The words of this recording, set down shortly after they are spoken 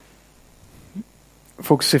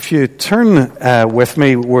Folks, if you turn with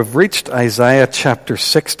me, we've reached Isaiah chapter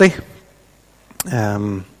 60.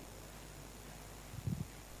 We're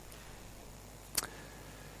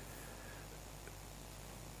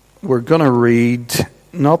going to read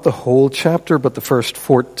not the whole chapter, but the first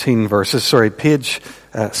 14 verses. Page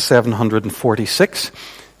 746,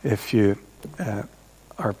 if you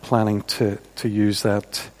are planning to use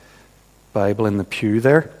that Bible in the pew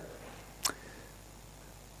there.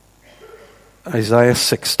 Isaiah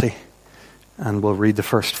 60, and we'll read the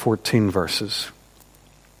first 14 verses.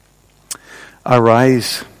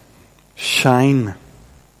 Arise, shine,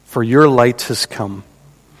 for your light has come,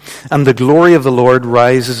 and the glory of the Lord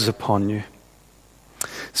rises upon you.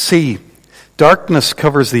 See, darkness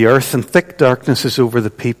covers the earth, and thick darkness is over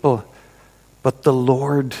the people, but the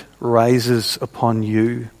Lord rises upon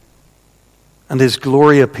you, and his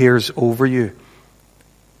glory appears over you.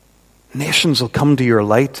 Nations will come to your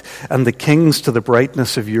light, and the kings to the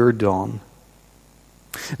brightness of your dawn.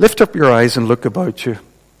 Lift up your eyes and look about you.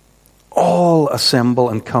 All assemble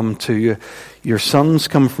and come to you. Your sons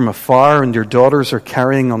come from afar, and your daughters are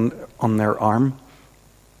carrying on their arm.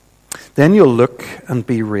 Then you'll look and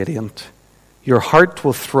be radiant. Your heart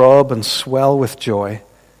will throb and swell with joy.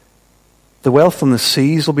 The wealth on the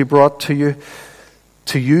seas will be brought to you.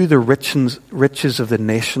 To you the riches of the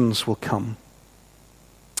nations will come.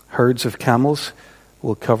 Herds of camels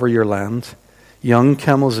will cover your land, young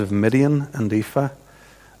camels of Midian and Ephah,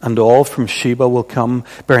 and all from Sheba will come,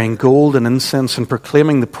 bearing gold and incense and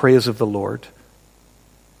proclaiming the praise of the Lord.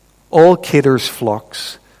 All Kedar's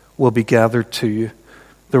flocks will be gathered to you.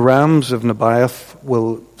 The rams of Nebaioth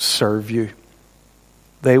will serve you.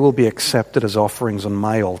 They will be accepted as offerings on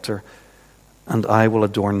my altar, and I will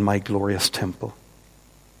adorn my glorious temple.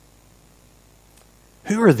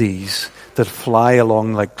 Who are these that fly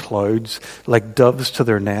along like clouds, like doves to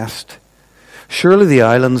their nest? Surely the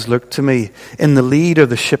islands look to me. In the lead are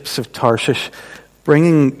the ships of Tarshish,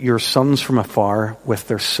 bringing your sons from afar with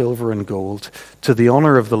their silver and gold, to the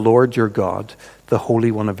honor of the Lord your God, the Holy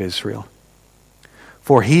One of Israel.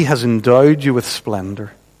 For he has endowed you with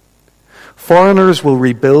splendor. Foreigners will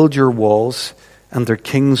rebuild your walls, and their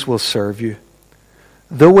kings will serve you.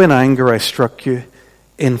 Though in anger I struck you,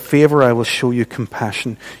 in favor I will show you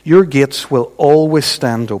compassion. Your gates will always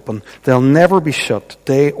stand open. They'll never be shut,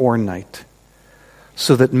 day or night,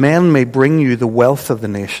 so that men may bring you the wealth of the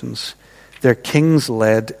nations, their kings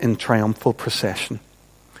led in triumphal procession.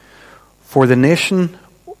 For the nation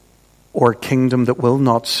or kingdom that will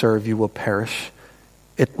not serve you will perish.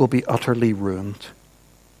 It will be utterly ruined.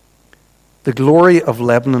 The glory of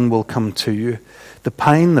Lebanon will come to you, the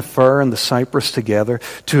pine, the fir, and the cypress together,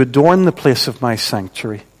 to adorn the place of my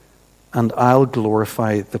sanctuary, and I'll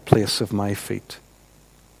glorify the place of my feet.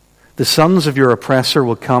 The sons of your oppressor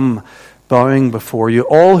will come bowing before you.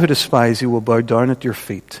 All who despise you will bow down at your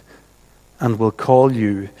feet, and will call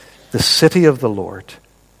you the city of the Lord,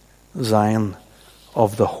 Zion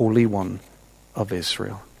of the Holy One of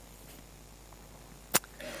Israel.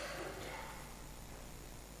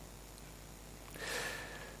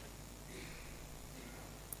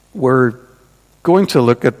 We're going to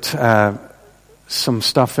look at some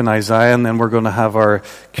stuff in Isaiah, and then we're going to have our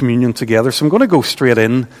communion together. So I'm going to go straight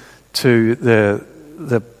in to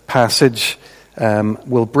the passage.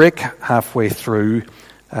 We'll break halfway through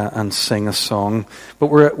and sing a song. But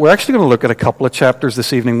we're actually going to look at a couple of chapters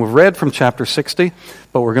this evening. We've read from chapter 60,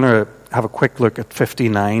 but we're going to have a quick look at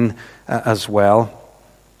 59 as well.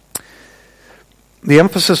 The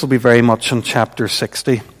emphasis will be very much on chapter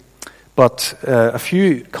 60. But a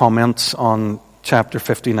few comments on chapter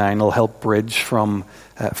 59 will help bridge from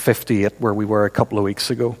 58, where we were a couple of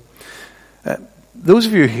weeks ago. Those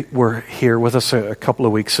of you who were here with us a couple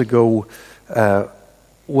of weeks ago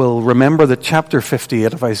will remember that chapter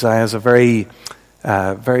 58 of Isaiah is a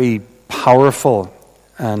very powerful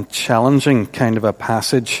and challenging kind of a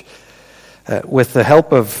passage. With the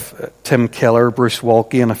help of Tim Keller, Bruce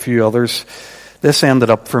Walke, and a few others, this ended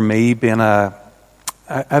up for me being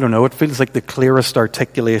I don't know, it feels like the clearest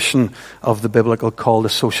articulation of the biblical call to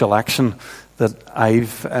social action that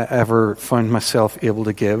I've ever found myself able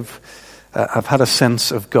to give. I've had a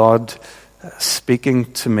sense of God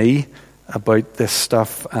speaking to me about this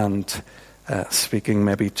stuff and speaking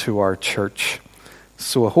maybe to our church.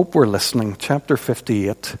 So I hope we're listening. Chapter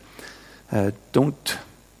 58. Don't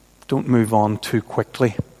move on too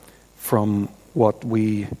quickly from what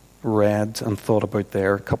we read and thought about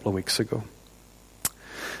there a couple of weeks ago.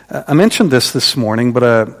 I mentioned this morning,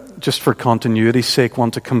 but just for continuity's sake,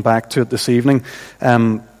 want to come back to it this evening.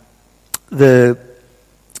 The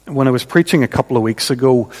When I was preaching a couple of weeks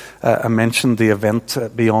ago, I mentioned the event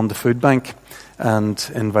Beyond the Food Bank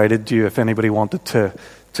and invited you, if anybody wanted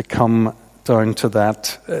to come down to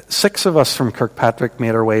that. 6 of us from Kirkpatrick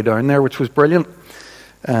made our way down there, which was brilliant.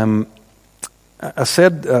 I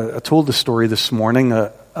told the story this morning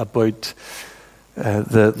about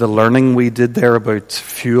the learning we did there about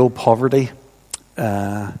fuel poverty,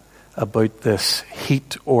 about this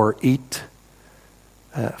heat or eat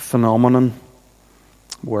phenomenon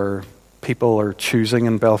where people are choosing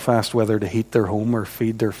in Belfast whether to heat their home or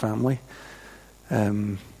feed their family.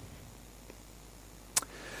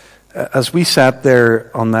 As we sat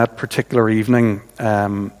there on that particular evening,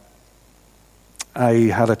 I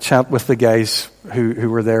had a chat with the guys who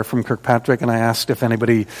were there from Kirkpatrick, and I asked if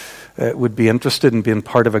anybody would be interested in being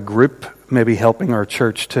part of a group, maybe helping our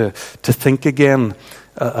church to think again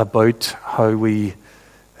about how we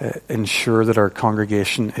ensure that our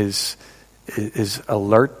congregation is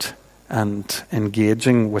alert and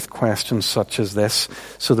engaging with questions such as this.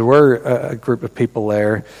 So there were a group of people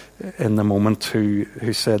there in the moment who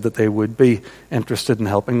said that they would be interested in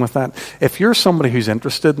helping with that. If you're somebody who's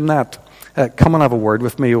interested in that, come and have a word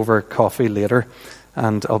with me over coffee later,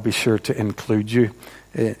 and I'll be sure to include you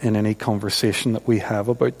in any conversation that we have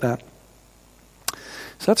about that.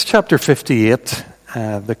 So that's chapter 58,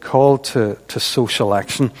 the call to social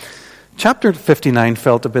action. Chapter 59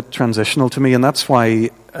 felt a bit transitional to me, and that's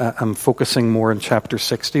why I'm focusing more on chapter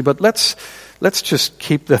 60. But let's just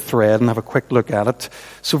keep the thread and have a quick look at it.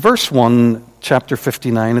 So verse 1, chapter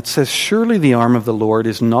 59, it says, "Surely the arm of the Lord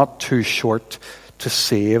is not too short to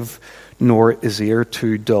save, nor is ear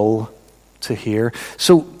too dull to hear."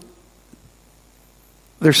 So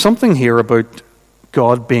there's something here about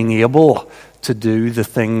God being able to do the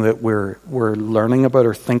thing that we're learning about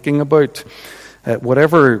or thinking about.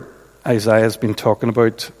 Whatever Isaiah's been talking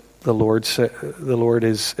about, the Lord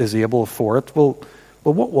is able for it. Well,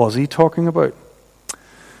 what was he talking about?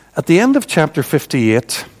 At the end of chapter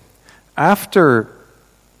 58, after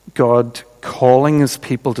God calling his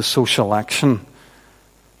people to social action,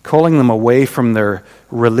 calling them away from their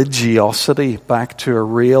religiosity back to a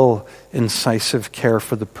real incisive care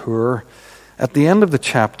for the poor, at the end of the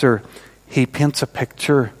chapter, he paints a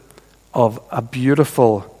picture of a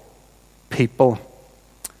beautiful people.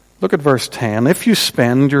 Look at verse 10. "If you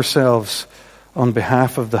spend yourselves on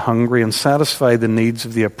behalf of the hungry and satisfy the needs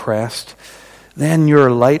of the oppressed, then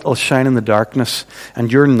your light will shine in the darkness,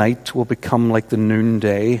 and your night will become like the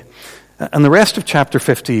noonday." And the rest of chapter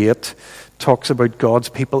 58 talks about God's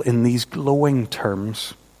people in these glowing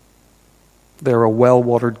terms. They're a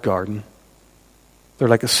well-watered garden. They're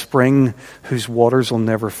like a spring whose waters will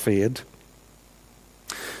never fade.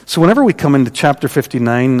 So whenever we come into chapter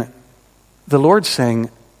 59, the Lord's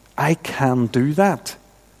saying, I can do that.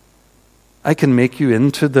 I can make you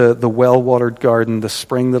into the well-watered garden, the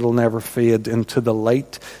spring that'll never fade, into the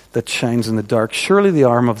light that shines in the dark. Surely the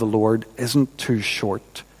arm of the Lord isn't too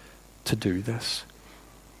short to do this.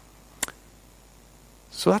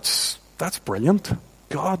 So that's brilliant.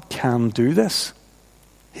 God can do this.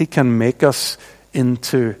 He can make us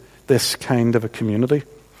into this kind of a community.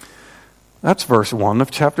 That's verse 1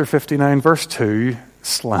 of chapter 59. Verse 2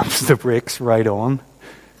 slams the brakes right on.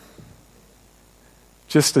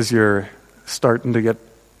 Just as you're starting to get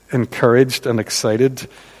encouraged and excited,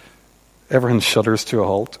 everything shudders to a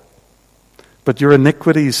halt. "But your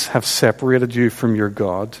iniquities have separated you from your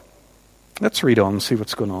God." Let's read on and see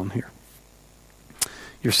what's going on here.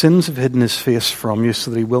 "Your sins have hidden his face from you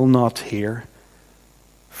so that he will not hear.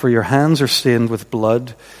 For your hands are stained with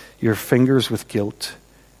blood, your fingers with guilt.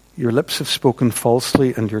 Your lips have spoken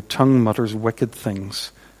falsely, and your tongue mutters wicked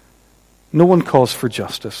things. No one calls for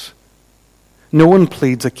justice. No one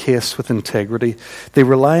pleads a case with integrity. They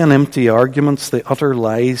rely on empty arguments, they utter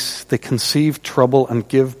lies, they conceive trouble and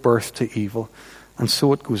give birth to evil." And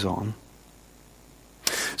so it goes on.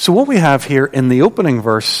 So what we have here in the opening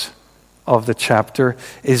verse of the chapter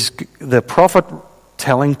is the prophet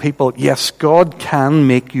telling people, yes, God can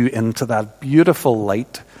make you into that beautiful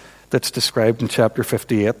light that's described in chapter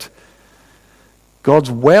 58. God's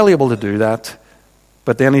well able to do that,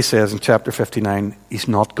 but then he says in chapter 59, he's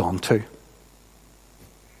not going to.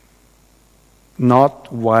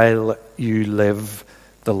 Not while you live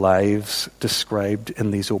the lives described in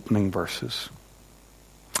these opening verses.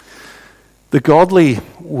 The godly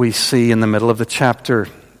we see in the middle of the chapter,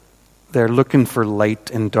 they're looking for light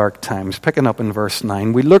in dark times. Picking up in verse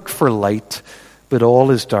 9, "We look for light, but all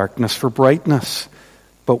is darkness, for brightness,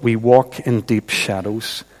 but we walk in deep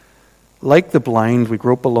shadows. Like the blind, we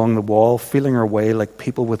grope along the wall, feeling our way like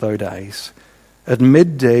people without eyes. At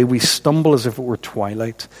midday, we stumble as if it were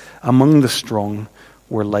twilight. Among the strong,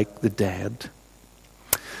 were like the dead.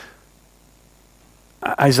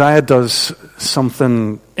 Isaiah does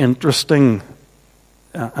something interesting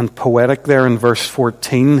and poetic there in verse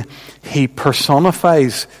 14. He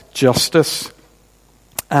personifies justice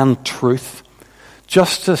and truth.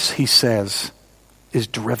 Justice, he says, is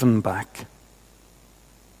driven back.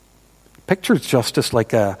 Pictures justice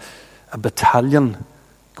like a battalion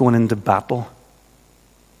going into battle.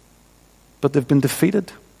 But they've been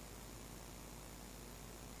defeated.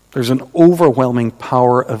 There's an overwhelming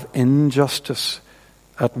power of injustice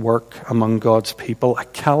at work among God's people, a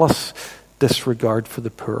callous disregard for the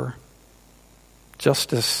poor.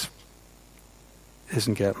 Justice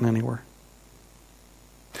isn't getting anywhere.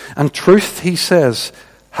 And truth, he says,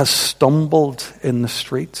 has stumbled in the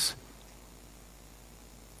streets.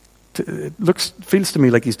 It feels to me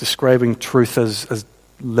like he's describing truth as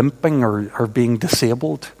limping or being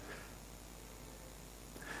disabled.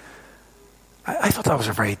 I thought that was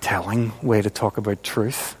a very telling way to talk about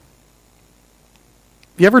truth.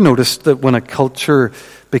 Have you ever noticed that when a culture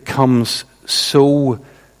becomes so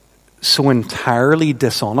entirely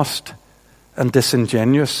dishonest and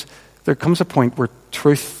disingenuous, there comes a point where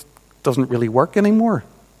truth doesn't really work anymore?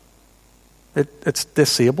 It's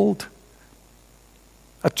disabled.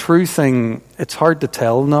 A true thing, it's hard to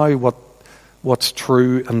tell now what's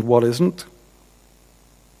true and what isn't.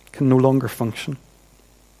 It can no longer function.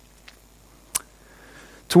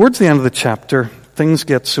 Towards the end of the chapter, things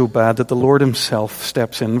get so bad that the Lord himself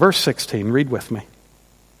steps in. Verse 16, read with me.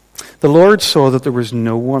 The Lord saw that there was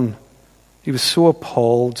no one. He was so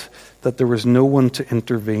appalled that there was no one to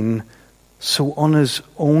intervene. So on his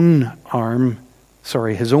own arm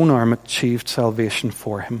achieved salvation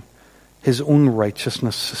for him. His own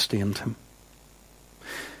righteousness sustained him.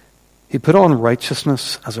 He put on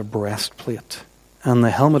righteousness as a breastplate and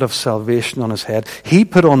the helmet of salvation on his head. He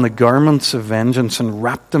put on the garments of vengeance and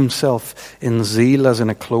wrapped himself in zeal as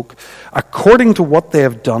in a cloak. According to what they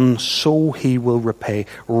have done, so he will repay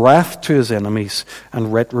wrath to his enemies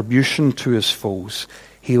and retribution to his foes.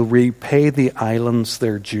 He'll repay the islands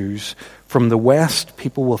their dues. From the west,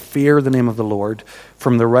 people will fear the name of the Lord.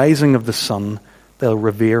 From the rising of the sun, they'll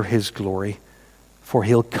revere his glory. For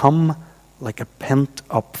he'll come like a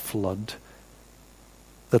pent-up flood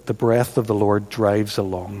that the breath of the Lord drives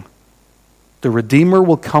along. The Redeemer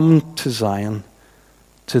will come to Zion,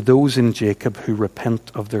 to those in Jacob who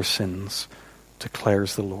repent of their sins,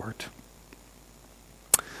 declares the Lord.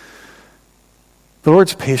 The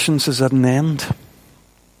Lord's patience is at an end.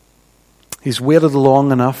 He's waited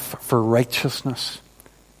long enough for righteousness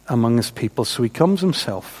among his people, so he comes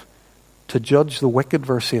himself to judge the wicked,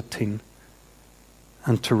 verse 18,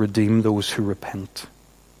 and to redeem those who repent,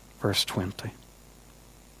 verse 20.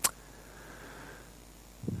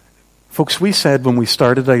 Folks, we said when we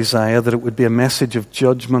started Isaiah that it would be a message of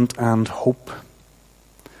judgment and hope.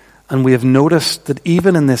 And we have noticed that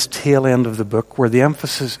even in this tail end of the book, where the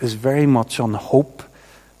emphasis is very much on hope,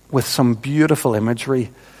 with some beautiful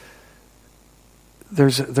imagery,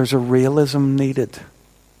 there's a realism needed.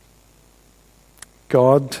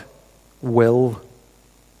 God will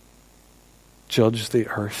judge the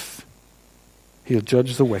earth. He'll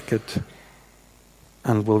judge the wicked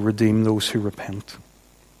and will redeem those who repent.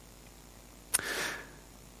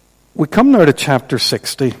 We come now to chapter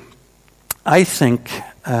 60. I think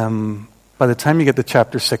by the time you get to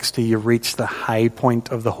chapter 60, you reach the high point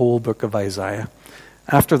of the whole book of Isaiah.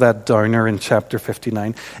 After that downer in chapter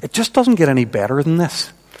 59, it just doesn't get any better than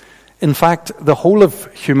this. In fact, the whole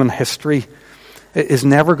of human history is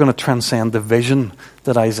never going to transcend the vision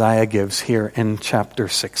that Isaiah gives here in chapter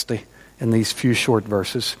 60, in these few short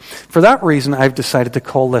verses. For that reason, I've decided to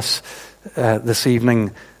call this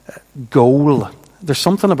evening Goal. There's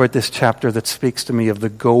something about this chapter that speaks to me of the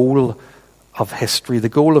goal of history, the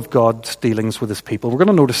goal of God's dealings with his people. We're going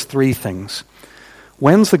to notice three things.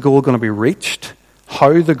 When's the goal going to be reached?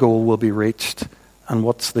 How the goal will be reached? And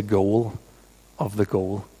what's the goal of the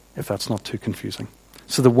goal, if that's not too confusing.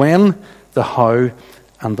 So the when, the how,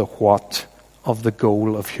 and the what of the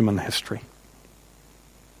goal of human history.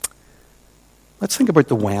 Let's think about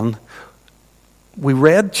the when. We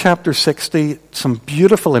read chapter 60, some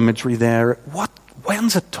beautiful imagery there.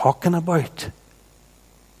 When's it talking about?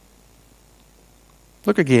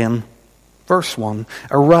 Look again. Verse 1.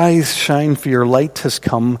 Arise, shine, for your light has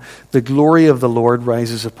come. The glory of the Lord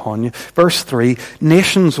rises upon you. Verse 3.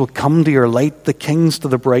 Nations will come to your light, the kings to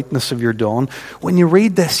the brightness of your dawn. When you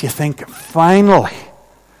read this, you think, finally,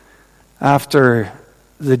 after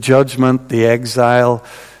the judgment, the exile,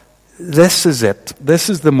 this is it. This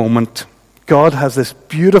is the moment. God has this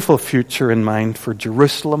beautiful future in mind for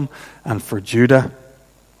Jerusalem and for Judah.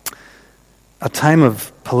 a time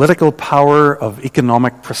of political power, of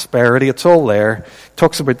economic prosperity. It's all there. It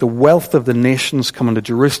talks about the wealth of the nations coming to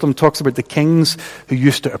Jerusalem. It talks about the kings who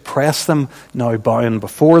used to oppress them, now bowing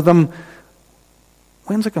before them.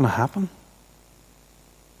 When's it going to happen?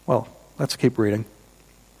 Well, let's keep reading.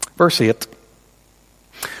 Verse 8.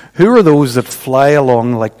 Who are those that fly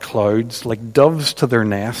along like clouds, like doves to their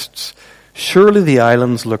nests? Surely the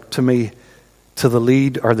islands look to me. To the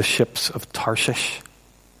lead are the ships of Tarshish.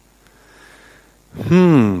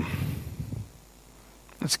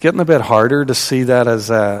 It's getting a bit harder to see that as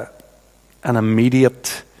an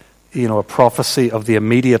immediate, a prophecy of the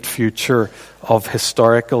immediate future of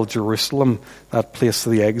historical Jerusalem, that place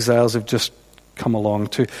the exiles have just come along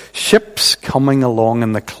to. Ships coming along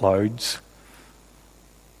in the clouds.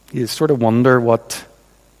 You sort of wonder what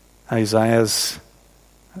Isaiah's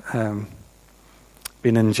been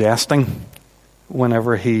ingesting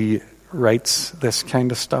whenever he writes this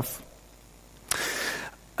kind of stuff.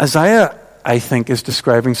 Isaiah, I think, is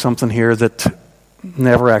describing something here that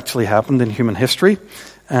never actually happened in human history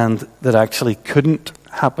and that actually couldn't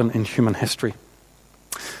happen in human history.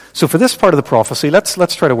 So for this part of the prophecy,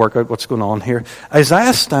 let's try to work out what's going on here.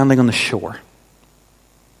 Isaiah's standing on the shore,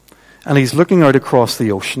 and he's looking out across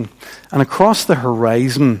the ocean. And across the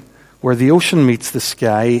horizon, where the ocean meets the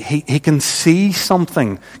sky, he can see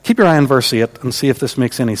something. Keep your eye on verse 8 and see if this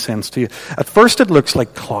makes any sense to you. At first it looks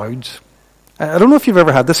like clouds. I don't know if you've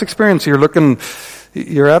ever had this experience.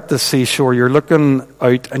 You're at the seashore, you're looking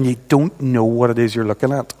out, and you don't know what it is you're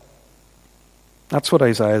looking at. That's what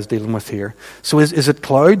Isaiah is dealing with here. So is it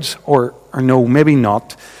clouds or no, maybe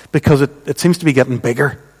not, because it seems to be getting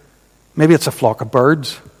bigger. Maybe it's a flock of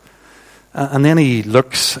birds. And then he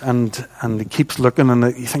looks and he keeps looking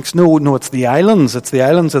and he thinks, no, it's the islands. It's the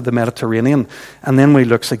islands of the Mediterranean. And then when he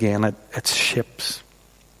looks again, it's ships.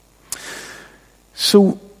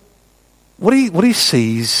 So what he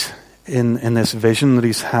sees in this vision that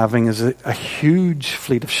he's having is a huge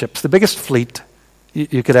fleet of ships. The biggest fleet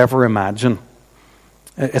you could ever imagine.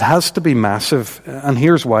 It has to be massive. And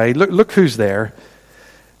here's why. Look who's there.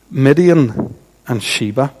 Midian and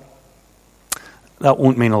Sheba. That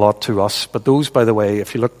won't mean a lot to us, but those, by the way,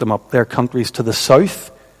 if you look them up, they're countries to the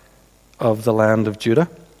south of the land of Judah.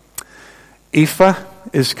 Ephah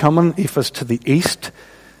is coming. Ephah's to the east.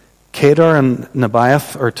 Kedar and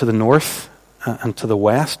Nebaioth are to the north and to the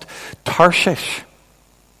west. Tarshish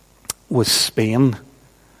was Spain.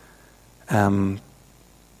 I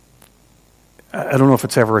don't know if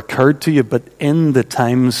it's ever occurred to you, but in the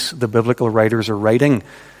times the biblical writers are writing,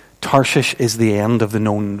 Tarshish is the end of the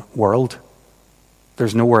known world.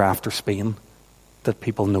 There's nowhere after Spain that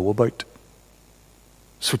people know about.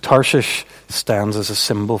 So Tarshish stands as a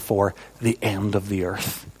symbol for the end of the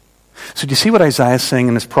earth. So do you see what Isaiah is saying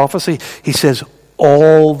in his prophecy? He says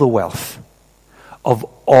all the wealth of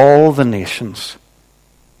all the nations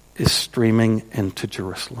is streaming into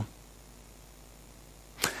Jerusalem.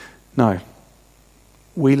 Now,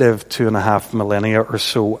 we live 2.5 millennia or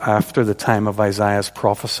so after the time of Isaiah's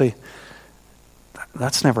prophecy.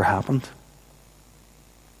 That's never happened.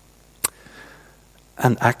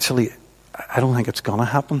 And actually, I don't think it's going to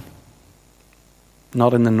happen.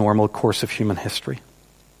 Not in the normal course of human history.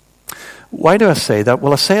 Why do I say that?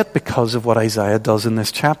 Well, I say it because of what Isaiah does in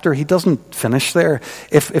this chapter. He doesn't finish there.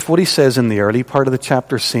 If what he says in the early part of the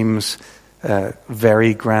chapter seems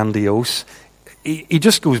very grandiose, he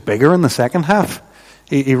just goes bigger in the second half.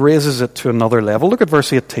 He raises it to another level. Look at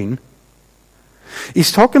verse 18.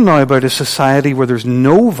 He's talking now about a society where there's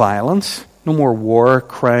no violence, no more war,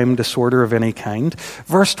 crime, disorder of any kind.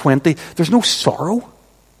 Verse 20, there's no sorrow,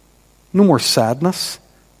 no more sadness.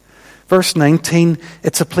 Verse 19,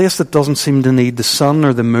 it's a place that doesn't seem to need the sun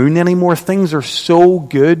or the moon anymore. Things are so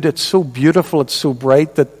good, it's so beautiful, it's so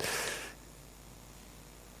bright that...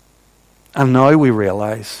 And now we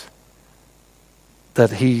realize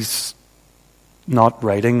that he's not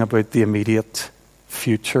writing about the immediate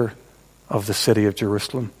future of the city of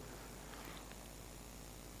Jerusalem.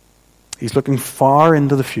 He's looking far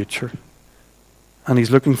into the future, and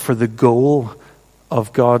he's looking for the goal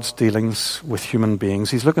of God's dealings with human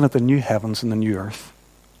beings. He's looking at the new heavens and the new earth.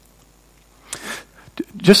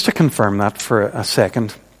 Just to confirm that for a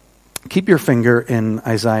second, keep your finger in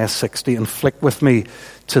Isaiah 60 and flick with me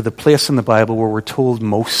to the place in the Bible where we're told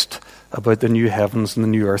most about the new heavens and the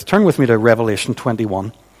new earth. Turn with me to Revelation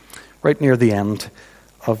 21, right near the end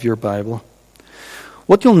of your Bible.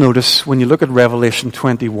 What you'll notice when you look at Revelation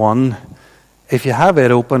 21, if you have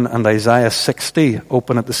it open and Isaiah 60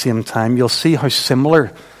 open at the same time, you'll see how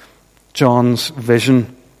similar John's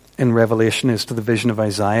vision in Revelation is to the vision of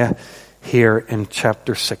Isaiah here in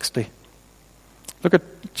chapter 60. Look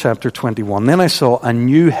at chapter 21. Then I saw a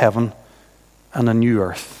new heaven and a new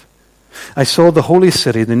earth. I saw the holy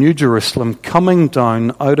city, the new Jerusalem, coming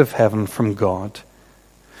down out of heaven from God.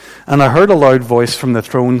 And I heard a loud voice from the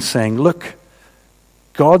throne saying, "Look,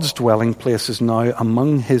 God's dwelling place is now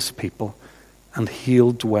among his people, and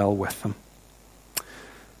he'll dwell with them."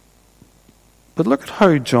 But look at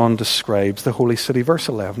how John describes the holy city, verse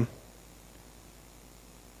 11.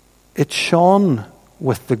 It shone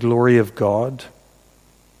with the glory of God,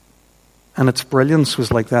 and its brilliance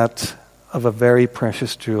was like that of a very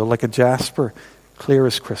precious jewel, like a jasper, clear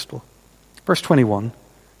as crystal. Verse 21.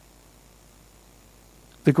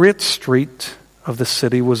 The great street of the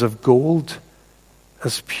city was of gold,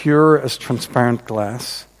 as pure as transparent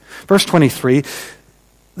glass. Verse 23.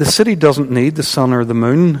 The city doesn't need the sun or the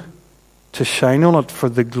moon to shine on it, for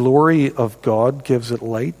the glory of God gives it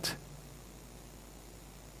light.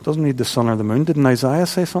 It doesn't need the sun or the moon. Didn't Isaiah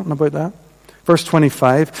say something about that? Verse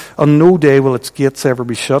 25, on no day will its gates ever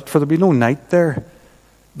be shut, for there will be no night there.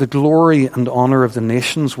 The glory and honor of the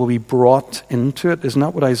nations will be brought into it. Isn't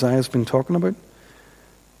that what Isaiah's been talking about?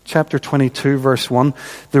 Chapter 22, verse 1,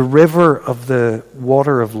 the river of the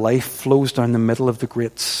water of life flows down the middle of the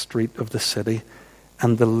great street of the city,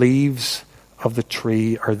 and the leaves of the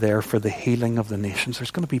tree are there for the healing of the nations.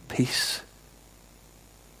 There's going to be peace.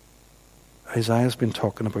 Isaiah's been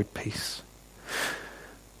talking about peace.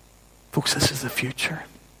 Folks, this is the future.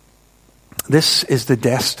 This is the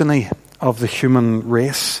destiny of the human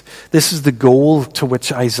race. This is the goal to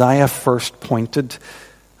which Isaiah first pointed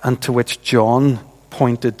and to which John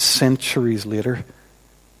pointed centuries later,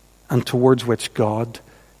 and towards which God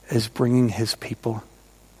is bringing his people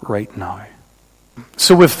right now.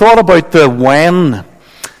 So we've thought about the when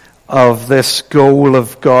of this goal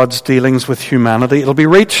of God's dealings with humanity. It'll be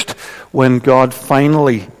reached when God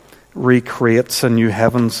finally recreates a new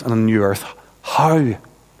heavens and a new earth. How?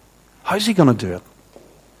 How's he going to do it?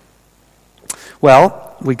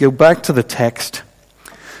 Well, we go back to the text.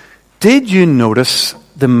 Did you notice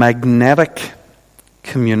the magnetic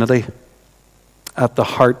community at the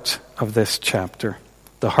heart of this chapter?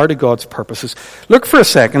 The heart of God's purposes. Look for a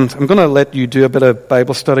second. I'm going to let you do a bit of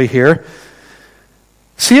Bible study here.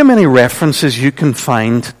 See how many references you can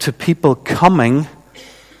find to people coming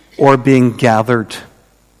or being gathered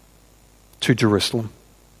to Jerusalem.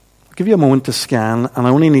 I'll give you a moment to scan, and I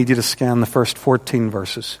only need you to scan the first 14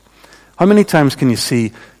 verses. How many times can you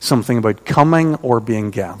see something about coming or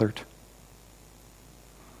being gathered?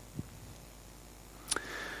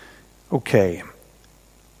 Okay.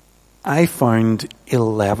 I found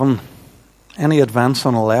 11. Any advance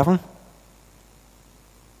on 11?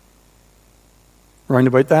 Round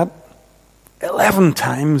about that? 11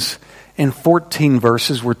 times in 14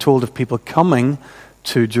 verses we're told of people coming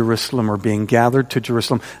to Jerusalem or being gathered to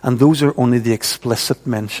Jerusalem. And those are only the explicit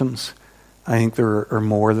mentions. I think there are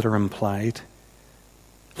more that are implied.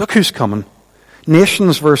 Look who's coming.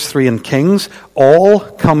 Nations, verse 3, and kings, all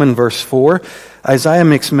come in verse 4. Isaiah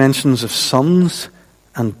makes mentions of sons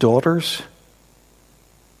and daughters.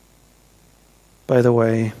 By the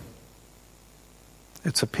way,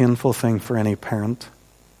 it's a painful thing for any parent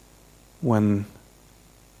when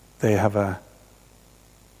they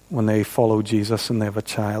follow Jesus and they have a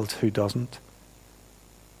child who doesn't.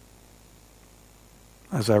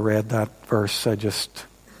 As I read that verse, I just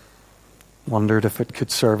wondered if it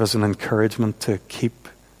could serve as an encouragement to keep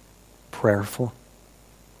prayerful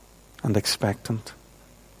and expectant.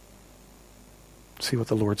 See what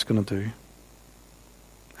the Lord's going to do.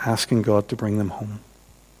 Asking God to bring them home.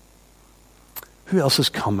 Who else is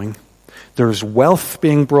coming? There's wealth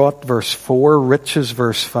being brought, verse 4, riches,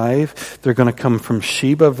 verse 5. They're going to come from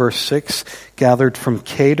Sheba, verse 6, gathered from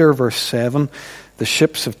Kedar, verse 7. The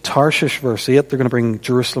ships of Tarshish, verse 8. They're going to bring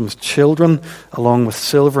Jerusalem's children along with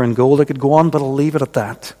silver and gold. I could go on, but I'll leave it at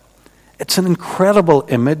that. It's an incredible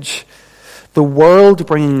image. The world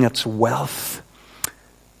bringing its wealth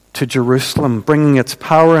to Jerusalem, bringing its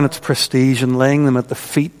power and its prestige and laying them at the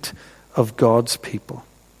feet of God's people.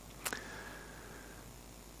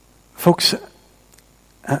 Folks,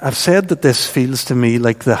 I've said that this feels to me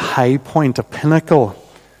like the high point, a pinnacle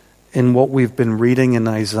in what we've been reading in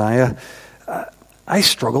Isaiah. I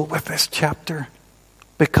struggle with this chapter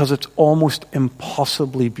because it's almost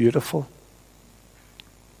impossibly beautiful.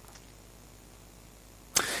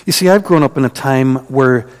 You see, I've grown up in a time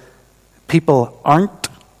where people aren't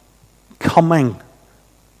coming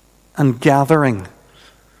and gathering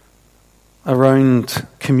around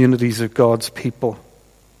communities of God's people.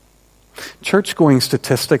 Church-going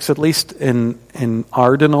statistics, at least in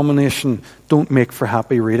our denomination, don't make for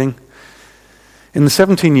happy reading. In the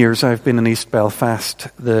 17 years I've been in East Belfast,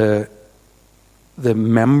 the the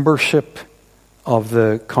membership of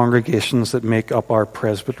the congregations that make up our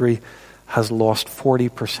presbytery has lost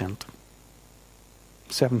 40%.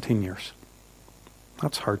 17 years.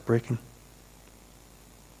 That's heartbreaking.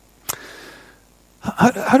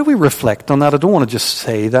 How do we reflect on that? I don't want to just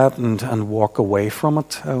say that and walk away from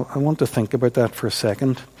it. I want to think about that for a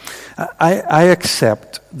second. I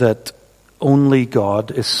accept that only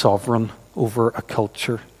God is sovereign over a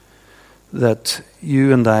culture, that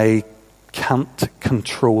you and I can't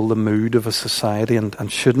control the mood of a society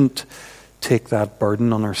and shouldn't take that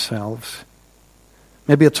burden on ourselves.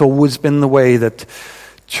 Maybe it's always been the way that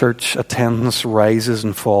church attendance rises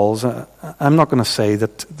and falls. I'm not going to say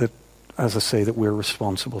that as I say, that we're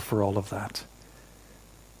responsible for all of that.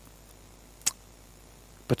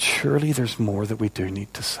 But surely there's more that we do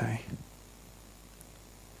need to say.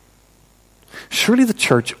 Surely the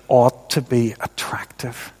church ought to be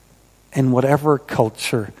attractive in whatever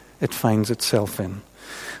culture it finds itself in.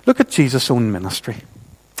 Look at Jesus' own ministry.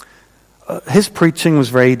 His preaching was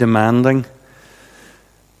very demanding.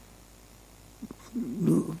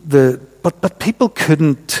 But people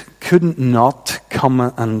couldn't not come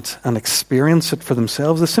and experience it for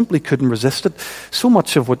themselves. They simply couldn't resist it. So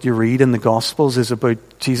much of what you read in the Gospels is about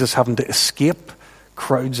Jesus having to escape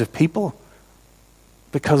crowds of people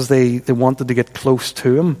because they wanted to get close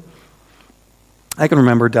to him. I can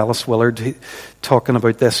remember Dallas Willard talking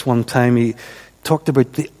about this one time. He talked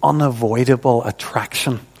about the unavoidable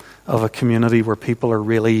attraction of a community where people are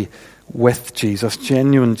really with Jesus,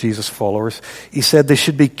 genuine Jesus followers. He said they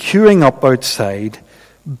should be queuing up outside,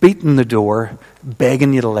 beating the door,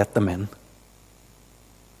 begging you to let them in.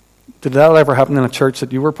 Did that ever happen in a church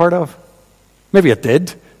that you were part of? Maybe it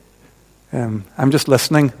did. I'm just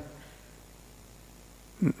listening.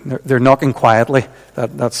 They're knocking quietly.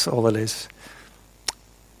 That's all it is.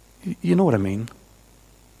 You know what I mean?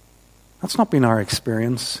 That's not been our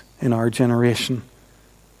experience in our generation.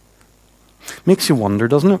 Makes you wonder,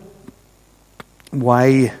 doesn't it?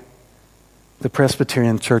 Why the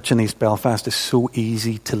Presbyterian Church in East Belfast is so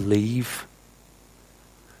easy to leave.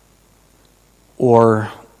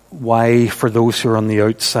 Or why, for those who are on the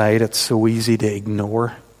outside, it's so easy to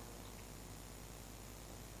ignore.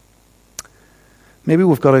 Maybe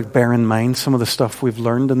we've got to bear in mind some of the stuff we've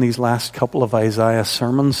learned in these last couple of Isaiah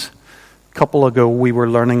sermons. A couple ago we were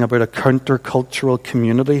learning about a countercultural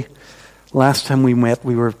community. Last time we met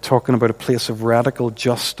we were talking about a place of radical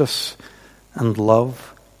justice and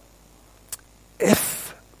love.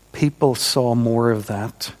 If people saw more of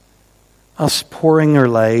that, us pouring our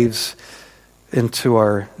lives into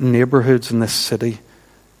our neighborhoods in this city,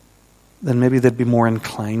 then maybe they'd be more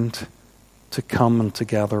inclined to come and to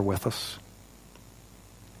gather with us.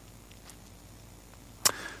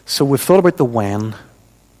 So we've thought about the when.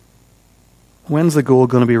 When's the goal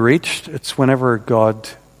going to be reached? It's whenever God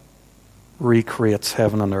recreates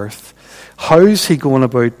heaven and earth. How's he going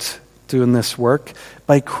about doing this work?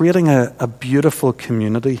 By creating a beautiful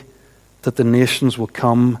community that the nations will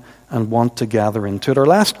come and want to gather into it. Our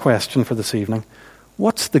last question for this evening: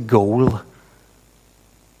 what's the goal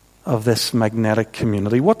of this magnetic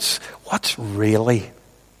community? What's really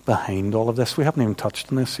behind all of this? We haven't even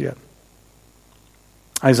touched on this yet.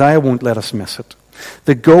 Isaiah won't let us miss it.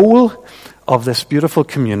 The goal of this beautiful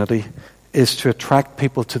community is to attract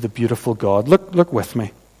people to the beautiful God. Look with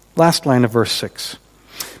me. Last line of verse 6.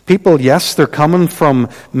 People, yes, they're coming from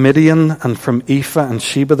Midian and from Ephah and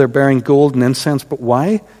Sheba. They're bearing gold and incense. But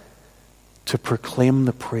why? To proclaim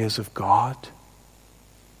the praise of God.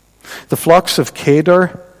 The flocks of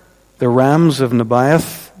Kedar, the rams of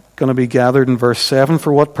Nebaioth, going to be gathered in verse 7.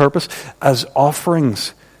 For what purpose? As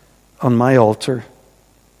offerings on my altar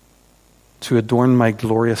to adorn my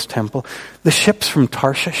glorious temple. The ships from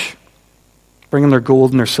Tarshish, bringing their gold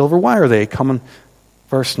and their silver. Why are they coming?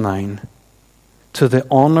 Verse 9. To the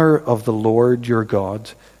honor of the Lord your God,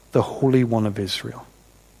 the Holy One of Israel.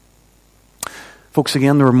 Folks,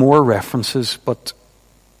 again, there are more references, but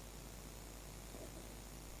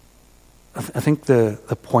I think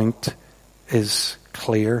the point is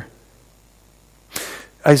clear.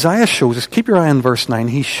 Isaiah shows us, keep your eye on verse 9,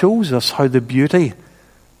 he shows us how the beauty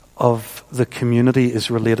of the community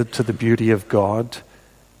is related to the beauty of God.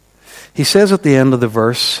 He says at the end of the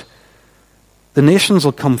verse, the nations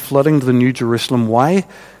will come flooding to the New Jerusalem. Why?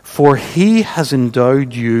 For he has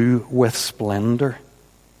endowed you with splendor.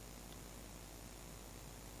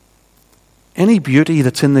 Any beauty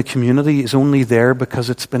that's in the community is only there because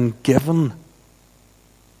it's been given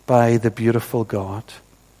by the beautiful God.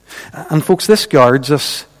 And folks, this guards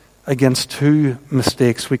us against two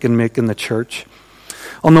mistakes we can make in the church.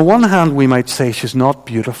 On the one hand, we might say she's not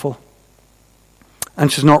beautiful,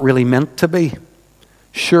 and she's not really meant to be.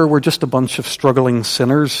 Sure, we're just a bunch of struggling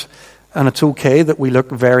sinners, and it's okay that we look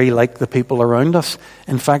very like the people around us.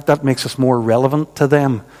 In fact, that makes us more relevant to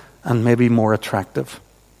them and maybe more attractive.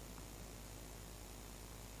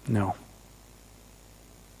 No.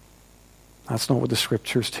 That's not what the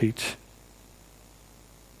Scriptures teach.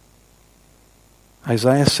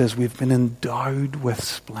 Isaiah says we've been endowed with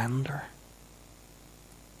splendor.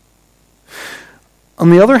 On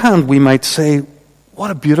the other hand, we might say,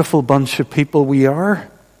 what a beautiful bunch of people we are.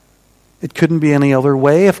 It couldn't be any other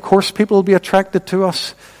way. Of course, people will be attracted to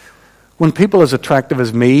us. When people as attractive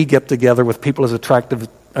as me get together with people as attractive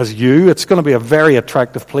as you, it's going to be a very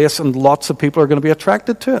attractive place, and lots of people are going to be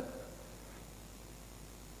attracted to it.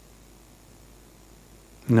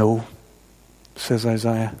 No, says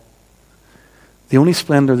Isaiah. The only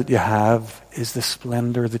splendor that you have is the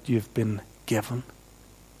splendor that you've been given.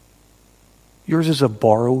 Yours is a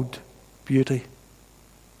borrowed beauty.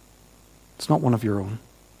 It's not one of your own.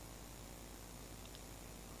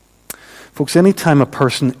 Folks, anytime a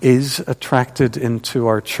person is attracted into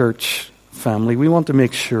our church family, we want to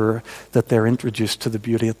make sure that they're introduced to the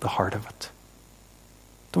beauty at the heart of it.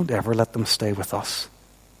 Don't ever let them stay with us.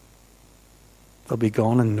 They'll be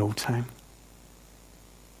gone in no time.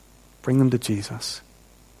 Bring them to Jesus.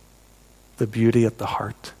 The beauty at the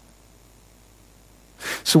heart.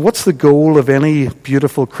 So what's the goal of any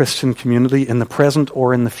beautiful Christian community in the present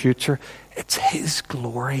or in the future? It's His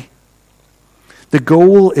glory. The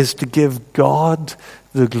goal is to give God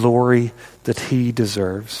the glory that He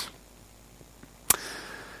deserves.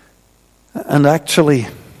 And actually,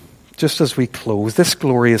 just as we close, this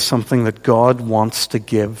glory is something that God wants to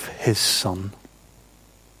give His Son.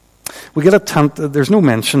 We get there's no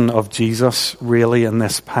mention of Jesus really in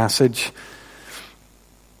this passage,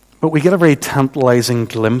 but we get a very tantalizing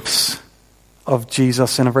glimpse of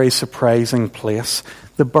Jesus in a very surprising place.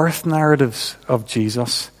 The birth narratives of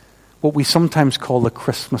Jesus, what we sometimes call the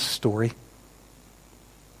Christmas story.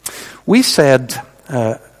 We said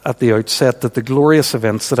at the outset that the glorious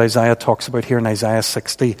events that Isaiah talks about here in Isaiah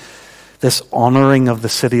 60, this honoring of the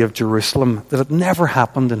city of Jerusalem, that it never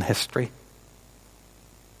happened in history.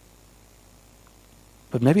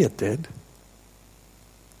 But maybe it did.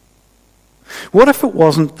 What if it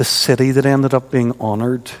wasn't the city that ended up being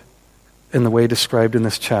honored in the way described in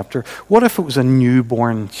this chapter? What if it was a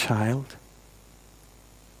newborn child?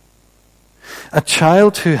 A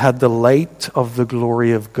child who had the light of the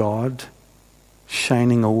glory of God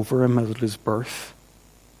shining over him at his birth.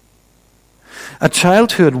 A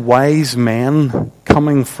child who had wise men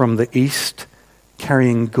coming from the east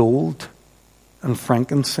carrying gold and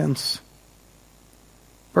frankincense.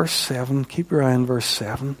 Verse 7, keep your eye on verse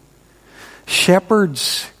 7.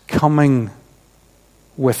 Shepherds coming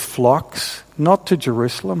with flocks, not to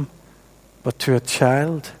Jerusalem, but to a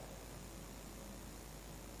child,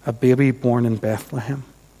 a baby born in Bethlehem.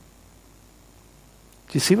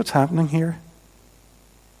 Do you see what's happening here?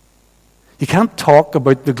 You can't talk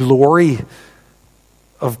about the glory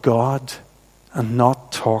of God and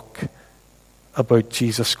not talk about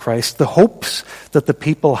Jesus Christ. The hopes that the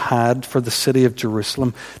people had for the city of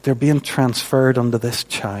Jerusalem, they're being transferred onto this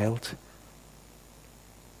child.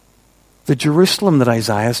 The Jerusalem that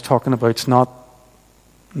Isaiah is talking about is not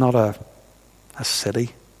a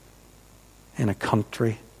city in a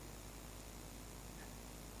country.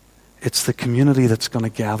 It's the community that's going to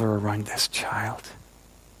gather around this child.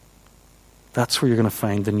 That's where you're going to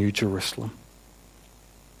find the New Jerusalem.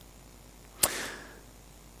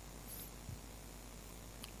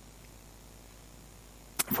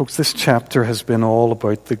 Folks, this chapter has been all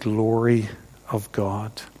about the glory of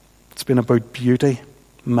God. It's been about beauty,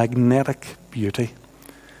 magnetic beauty.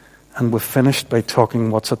 And we've finished by talking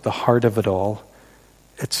what's at the heart of it all.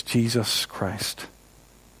 It's Jesus Christ.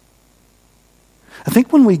 I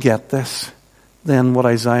think when we get this, then what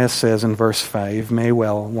Isaiah says in verse 5 may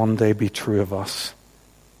well one day be true of us.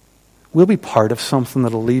 We'll be part of something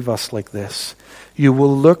that'll leave us like this. You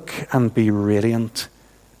will look and be radiant.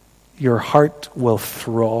 Your heart will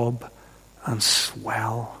throb and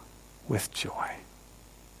swell with joy.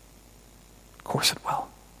 Of course it will.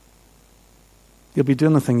 You'll be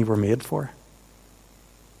doing the thing you were made for.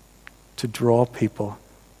 To draw people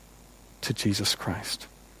to Jesus Christ.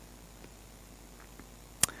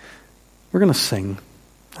 We're going to sing,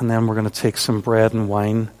 and then we're going to take some bread and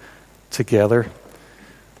wine together.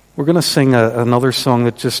 We're going to sing another song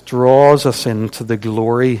that just draws us into the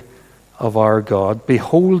glory of our God.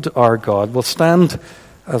 Behold our God. We'll stand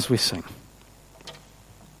as we sing.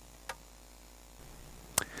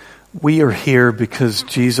 We are here because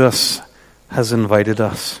Jesus has invited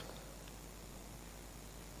us.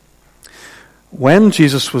 When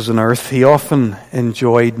Jesus was on earth, he often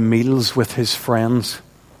enjoyed meals with his friends.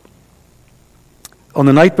 On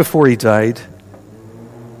the night before he died,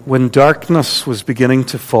 when darkness was beginning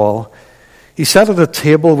to fall, he sat at a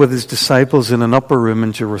table with his disciples in an upper room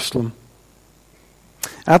in Jerusalem.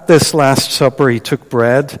 At this Last Supper, he took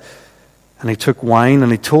bread and he took wine,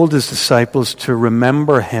 and he told his disciples to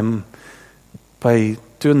remember him by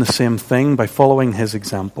doing the same thing, by following his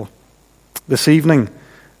example. This evening,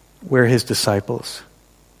 we're his disciples,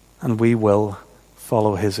 and we will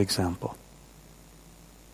follow his example.